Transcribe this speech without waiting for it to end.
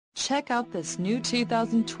Check out this new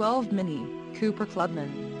 2012 Mini Cooper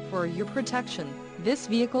Clubman. For your protection, this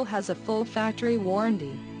vehicle has a full factory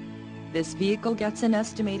warranty. This vehicle gets an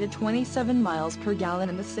estimated 27 miles per gallon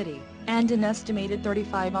in the city, and an estimated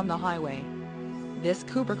 35 on the highway. This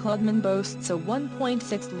Cooper Clubman boasts a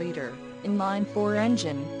 1.6-liter inline-4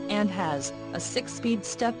 engine, and has a 6-speed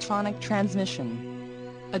Steptronic transmission.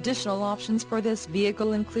 Additional options for this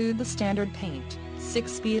vehicle include the standard paint,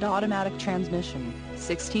 6-speed automatic transmission,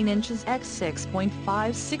 16 inches x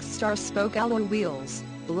 6.56 star spoke alloy wheels,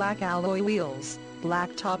 black alloy wheels,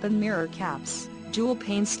 black top and mirror caps, dual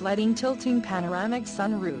pane sliding tilting panoramic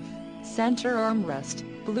sunroof, center armrest,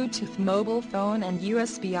 Bluetooth mobile phone and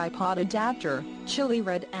USB iPod adapter, chili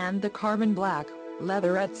red and the carbon black,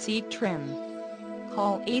 leatherette seat trim.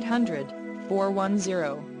 Call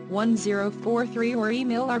 800-410-1043 or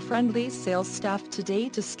email our friendly sales staff today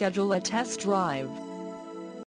to schedule a test drive.